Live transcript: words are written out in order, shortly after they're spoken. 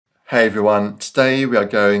Hey everyone, today we are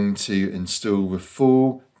going to install the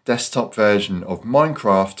full desktop version of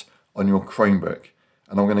Minecraft on your Chromebook,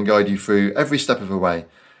 and I'm going to guide you through every step of the way.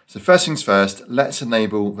 So first things first, let's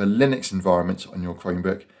enable the Linux environment on your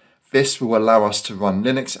Chromebook. This will allow us to run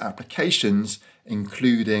Linux applications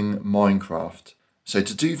including Minecraft. So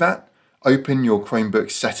to do that, open your Chromebook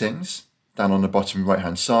settings down on the bottom right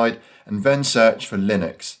hand side and then search for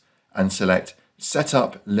Linux and select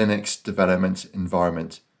Setup Linux Development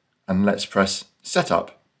Environment. And let's press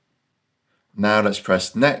Setup. Now let's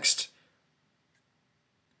press Next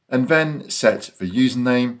and then set the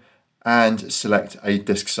username and select a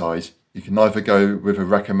disk size. You can either go with a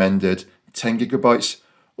recommended 10 gigabytes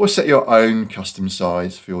or set your own custom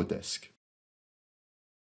size for your disk.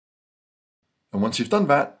 And once you've done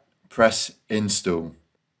that, press Install.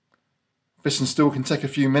 This install can take a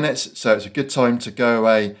few minutes, so it's a good time to go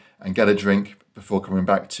away and get a drink before coming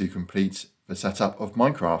back to complete the setup of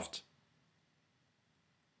Minecraft.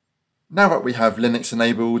 Now that we have Linux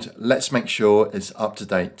enabled, let's make sure it's up to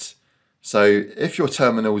date. So if your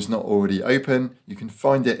terminal is not already open, you can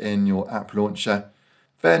find it in your app launcher.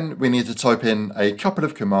 Then we need to type in a couple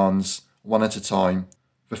of commands, one at a time.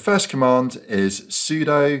 The first command is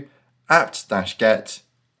sudo apt-get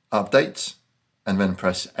update, and then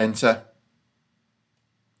press enter.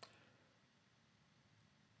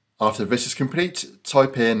 After this is complete,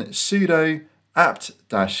 type in sudo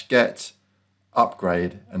apt-get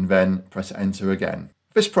upgrade and then press enter again.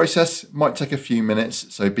 This process might take a few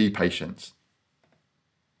minutes, so be patient.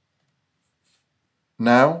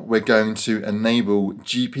 Now we're going to enable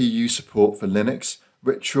GPU support for Linux,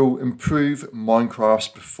 which will improve Minecraft's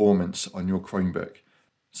performance on your Chromebook.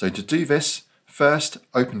 So to do this, first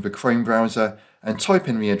open the Chrome browser and type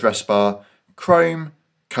in the address bar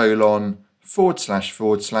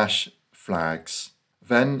chrome://flags.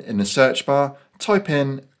 Then in the search bar, type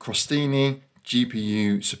in Crostini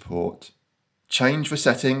GPU support. Change the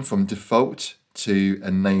setting from default to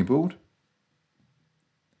enabled.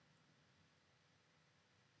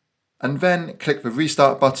 And then click the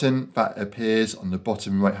restart button that appears on the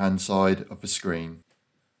bottom right hand side of the screen.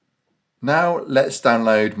 Now let's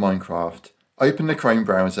download Minecraft. Open the Chrome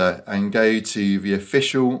browser and go to the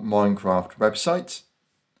official Minecraft website.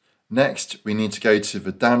 Next, we need to go to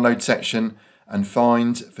the download section and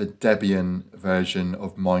find the Debian version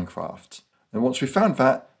of Minecraft. And once we've found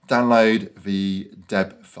that, download the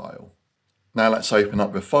deb file. Now let's open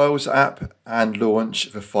up the Files app and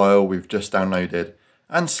launch the file we've just downloaded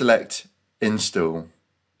and select Install.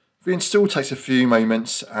 The install takes a few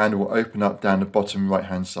moments and will open up down the bottom right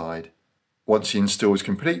hand side. Once the install is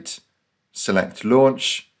complete, select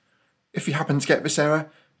Launch. If you happen to get this error,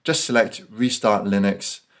 just select Restart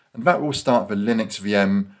Linux and that will start the Linux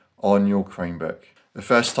VM on your Chromebook. The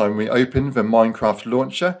first time we open the Minecraft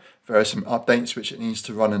launcher, there are some updates which it needs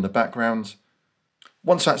to run in the background.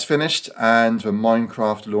 Once that's finished and the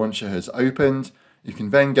Minecraft launcher has opened, you can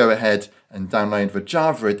then go ahead and download the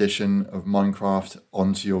Java edition of Minecraft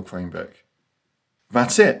onto your Chromebook.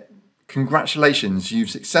 That's it! Congratulations, you've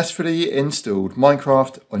successfully installed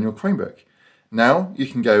Minecraft on your Chromebook. Now you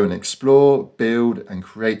can go and explore, build and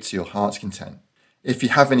create to your heart's content. If you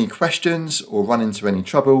have any questions or run into any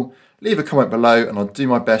trouble, leave a comment below and I'll do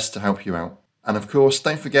my best to help you out. And of course,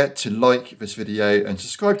 don't forget to like this video and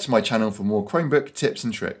subscribe to my channel for more Chromebook tips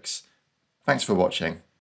and tricks. Thanks for watching.